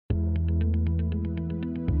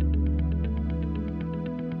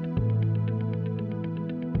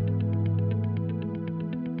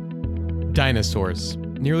Dinosaurs.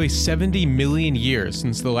 Nearly 70 million years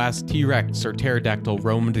since the last T-Rex or pterodactyl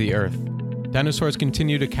roamed the Earth. Dinosaurs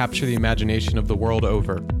continue to capture the imagination of the world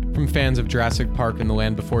over, from fans of Jurassic Park and The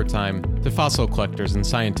Land Before Time to fossil collectors and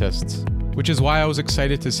scientists. Which is why I was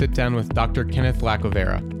excited to sit down with Dr. Kenneth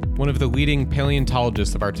Lacovara, one of the leading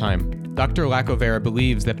paleontologists of our time. Dr. Lacovara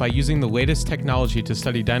believes that by using the latest technology to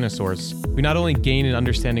study dinosaurs, we not only gain an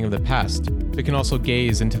understanding of the past, but can also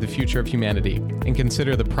gaze into the future of humanity and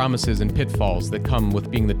consider the promises and pitfalls that come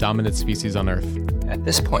with being the dominant species on Earth. At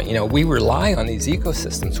this point, we rely on these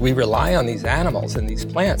ecosystems. We rely on these animals and these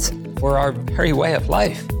plants for our very way of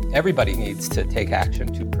life. Everybody needs to take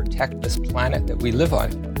action to protect this planet that we live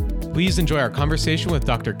on. Please enjoy our conversation with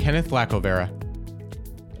Dr. Kenneth Lacovara.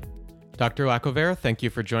 Dr. Lacovara, thank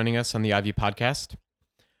you for joining us on the Ivy Podcast.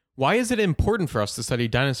 Why is it important for us to study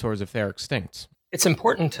dinosaurs if they are extinct? It's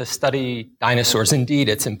important to study dinosaurs. Indeed,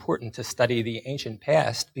 it's important to study the ancient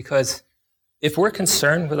past because if we're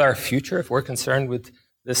concerned with our future, if we're concerned with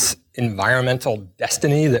this environmental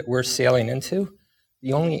destiny that we're sailing into,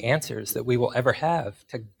 the only answers that we will ever have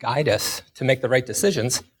to guide us to make the right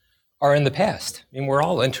decisions are in the past. We're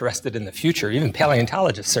all interested in the future. Even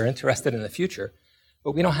paleontologists are interested in the future,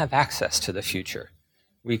 but we don't have access to the future.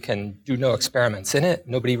 We can do no experiments in it.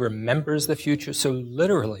 Nobody remembers the future. So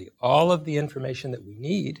literally, all of the information that we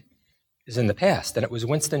need is in the past. And it was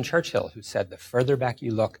Winston Churchill who said, the further back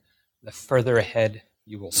you look, the further ahead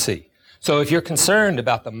you will see. So if you're concerned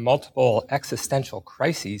about the multiple existential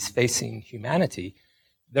crises facing humanity,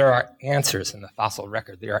 there are answers in the fossil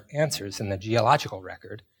record. There are answers in the geological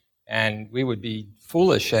record. And we would be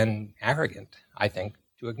foolish and arrogant, I think,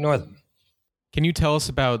 to ignore them. Can you tell us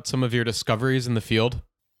about some of your discoveries in the field?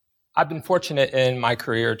 I've been fortunate in my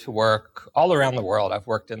career to work all around the world. I've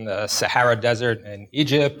worked in the Sahara Desert in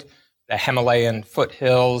Egypt, the Himalayan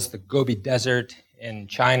foothills, the Gobi Desert in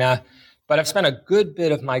China. But I've spent a good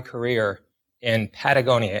bit of my career in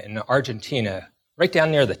Patagonia, in Argentina, right down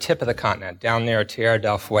near the tip of the continent, down near Tierra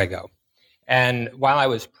del Fuego. And while I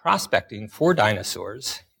was prospecting for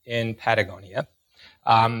dinosaurs in Patagonia,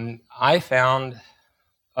 I found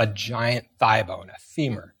a giant thigh bone, a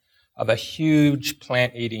femur, of a huge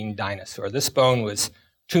plant-eating dinosaur. This bone was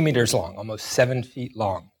 2 meters long, almost 7 feet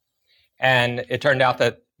long. And it turned out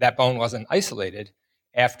that that bone wasn't isolated.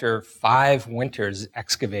 After 5 winters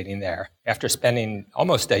excavating there, after spending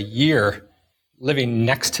almost a year living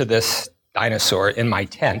next to this dinosaur in my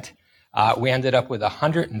tent, we ended up with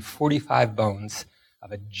 145 bones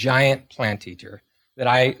of a giant plant eater that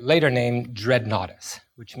I later named Dreadnoughtus,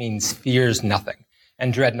 which means fears nothing.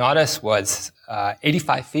 And Dreadnoughtus was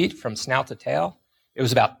 85 feet from snout to tail. It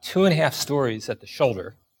was about 2.5 stories at the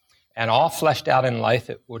shoulder. And all fleshed out in life,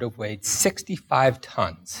 it would have weighed 65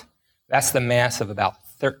 tons. That's the mass of about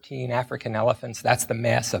 13 African elephants. That's the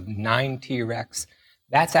mass of 9 T-Rex.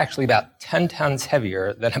 That's actually about 10 tons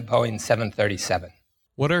heavier than a Boeing 737.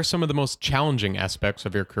 What are some of the most challenging aspects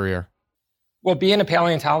of your career? Well, being a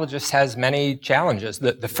paleontologist has many challenges.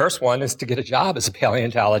 The first one is to get a job as a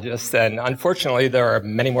paleontologist. And unfortunately, there are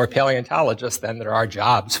many more paleontologists than there are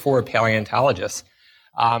jobs for paleontologists.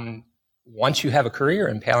 Once you have a career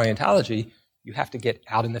in paleontology, you have to get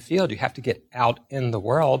out in the field. You have to get out in the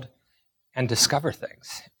world and discover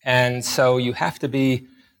things. And so you have to be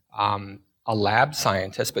a lab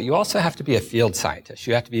scientist, but you also have to be a field scientist.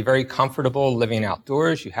 You have to be very comfortable living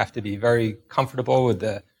outdoors. You have to be very comfortable with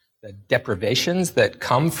the deprivations that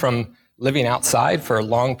come from living outside for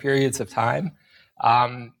long periods of time.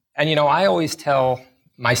 And I always tell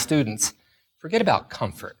my students, forget about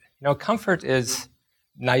comfort. Comfort is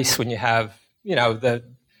nice when you have, the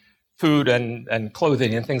food and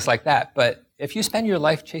clothing and things like that. But if you spend your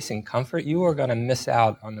life chasing comfort, you are going to miss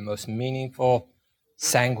out on the most meaningful,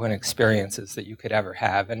 sanguine experiences that you could ever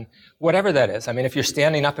have. And whatever that is, if you're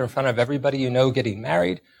standing up in front of everybody getting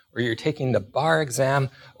married, or you're taking the bar exam,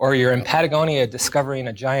 or you're in Patagonia discovering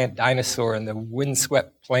a giant dinosaur in the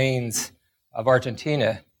windswept plains of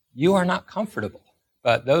Argentina, you are not comfortable.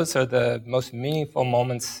 But those are the most meaningful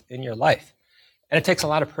moments in your life. And it takes a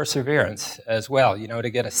lot of perseverance as well, to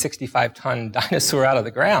get a 65-ton dinosaur out of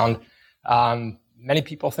the ground. Many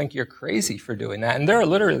people think you're crazy for doing that. And there are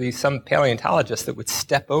literally some paleontologists that would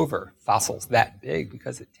step over fossils that big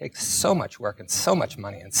because it takes so much work and so much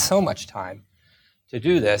money and so much time to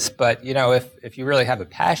do this. But, if you really have a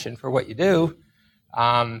passion for what you do,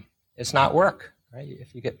 it's not work, right?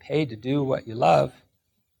 If you get paid to do what you love,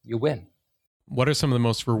 you win. What are some of the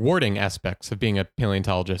most rewarding aspects of being a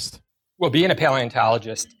paleontologist? Well, being a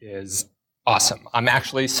paleontologist is awesome. I'm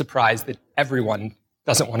actually surprised that everyone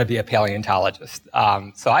doesn't want to be a paleontologist.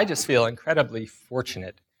 So I just feel incredibly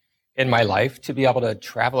fortunate in my life to be able to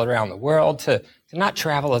travel around the world, to not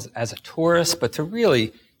travel as a tourist, but to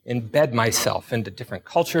really embed myself into different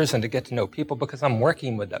cultures and to get to know people because I'm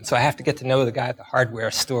working with them. So I have to get to know the guy at the hardware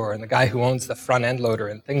store and the guy who owns the front end loader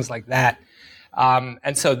and things like that.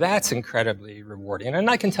 And so that's incredibly rewarding. And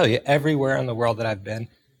I can tell you, everywhere in the world that I've been,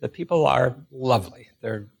 the people are lovely.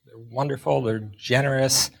 They're wonderful. They're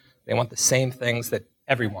generous. They want the same things that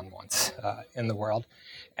everyone wants in the world.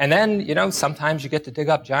 And then, sometimes you get to dig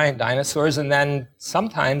up giant dinosaurs, and then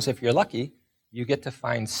sometimes, if you're lucky, you get to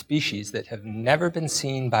find species that have never been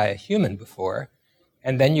seen by a human before,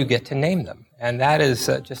 and then you get to name them. And that is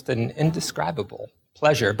just an indescribable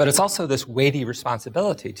pleasure. But it's also this weighty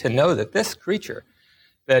responsibility to know that this creature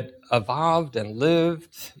that evolved and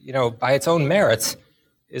lived, by its own merits,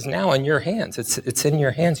 is now in your hands. It's in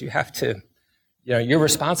your hands. You have to, you're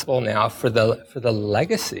responsible now for the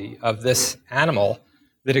legacy of this animal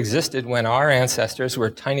that existed when our ancestors were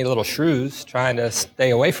tiny little shrews trying to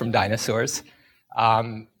stay away from dinosaurs.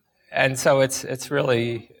 And so it's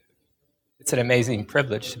an amazing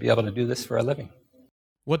privilege to be able to do this for a living.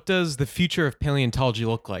 What does the future of paleontology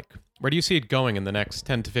look like? Where do you see it going in the next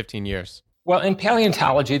 10 to 15 years? Well, in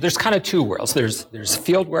paleontology, there's kind of two worlds. There's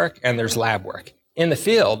field work and there's lab work. In the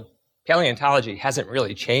field, paleontology hasn't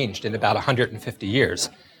really changed in about 150 years.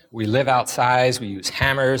 We live outside, we use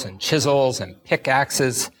hammers and chisels and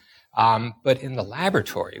pickaxes. But in the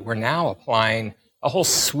laboratory, we're now applying a whole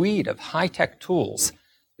suite of high-tech tools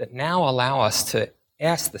that now allow us to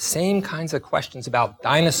ask the same kinds of questions about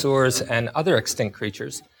dinosaurs and other extinct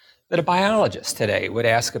creatures that a biologist today would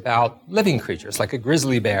ask about living creatures like a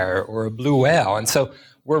grizzly bear or a blue whale. And so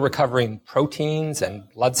we're recovering proteins and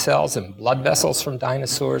blood cells and blood vessels from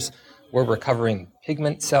dinosaurs. We're recovering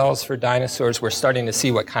pigment cells for dinosaurs. We're starting to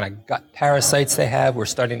see what kind of gut parasites they have. We're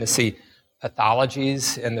starting to see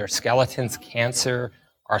pathologies in their skeletons, cancer,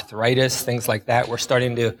 arthritis, things like that. We're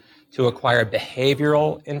starting to acquire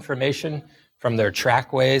behavioral information from their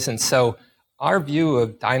trackways. And so our view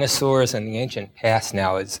of dinosaurs and the ancient past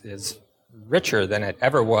now is richer than it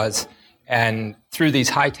ever was. And through these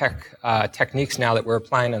high-tech techniques now that we're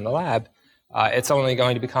applying in the lab, it's only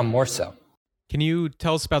going to become more so. Can you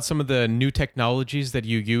tell us about some of the new technologies that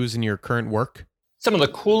you use in your current work? Some of the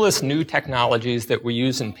coolest new technologies that we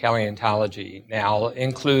use in paleontology now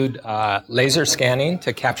include laser scanning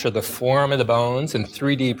to capture the form of the bones and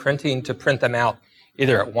 3D printing to print them out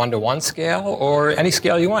either at 1:1 scale or any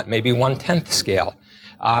scale you want, maybe 1/10 scale.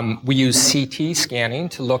 We use CT scanning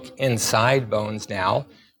to look inside bones now.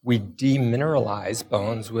 We demineralize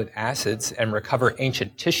bones with acids and recover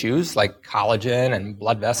ancient tissues like collagen and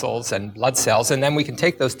blood vessels and blood cells. And then we can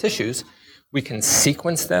take those tissues, we can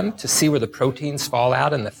sequence them to see where the proteins fall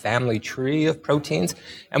out in the family tree of proteins.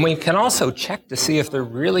 And we can also check to see if they're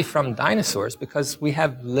really from dinosaurs because we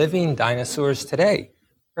have living dinosaurs today,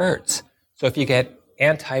 birds. So if you get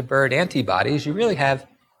anti-bird antibodies, you really have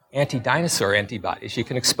anti-dinosaur antibodies. You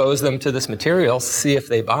can expose them to this material, see if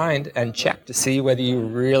they bind, and check to see whether you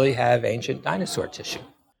really have ancient dinosaur tissue.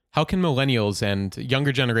 How can millennials and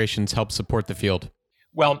younger generations help support the field?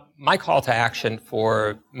 Well, my call to action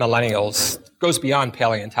for millennials goes beyond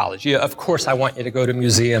paleontology. Of course, I want you to go to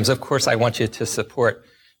museums. Of course, I want you to support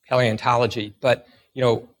paleontology. But,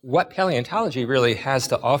 what paleontology really has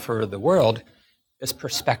to offer the world is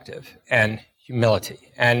perspective and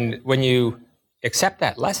humility. And when you accept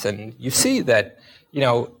that lesson, you see that,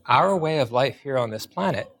 our way of life here on this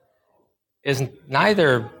planet is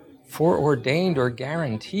neither foreordained or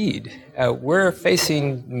guaranteed. We're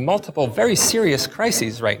facing multiple very serious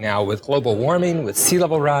crises right now with global warming, with sea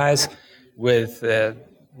level rise, with the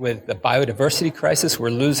biodiversity crisis. We're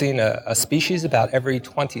losing a species about every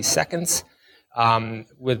 20 seconds,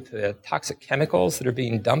 with the toxic chemicals that are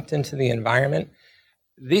being dumped into the environment.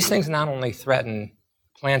 These things not only threaten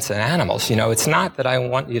plants and animals. It's not that I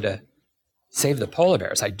want you to save the polar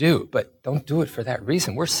bears. I do, but don't do it for that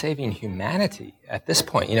reason. We're saving humanity at this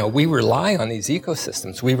point. We rely on these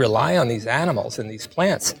ecosystems. We rely on these animals and these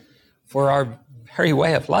plants for our very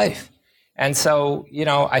way of life. And so,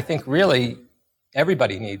 I think really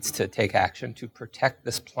everybody needs to take action to protect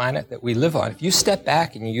this planet that we live on. If you step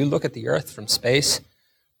back and you look at the Earth from space,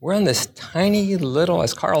 we're on this tiny little,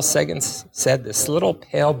 as Carl Sagan said, this little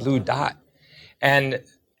pale blue dot. And,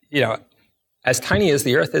 as tiny as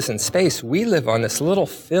the Earth is in space, we live on this little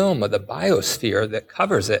film of the biosphere that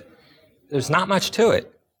covers it. There's not much to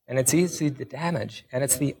it, and it's easy to damage, and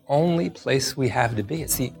it's the only place we have to be.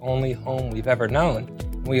 It's the only home we've ever known.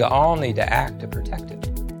 We all need to act to protect it.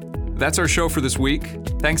 That's our show for this week.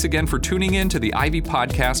 Thanks again for tuning in to the Ivy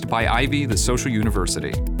Podcast by Ivy, the Social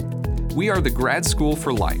University. We are the Grad School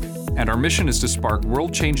for Life, and our mission is to spark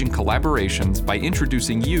world-changing collaborations by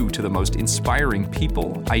introducing you to the most inspiring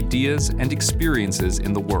people, ideas, and experiences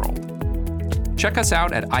in the world. Check us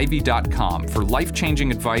out at ivy.com for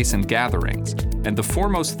life-changing advice and gatherings, and the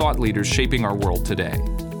foremost thought leaders shaping our world today.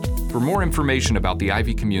 For more information about the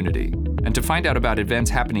Ivy community, and to find out about events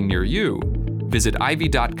happening near you, visit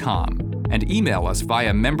ivy.com and email us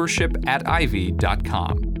via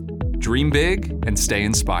membership@ivy.com. Dream big and stay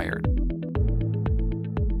inspired.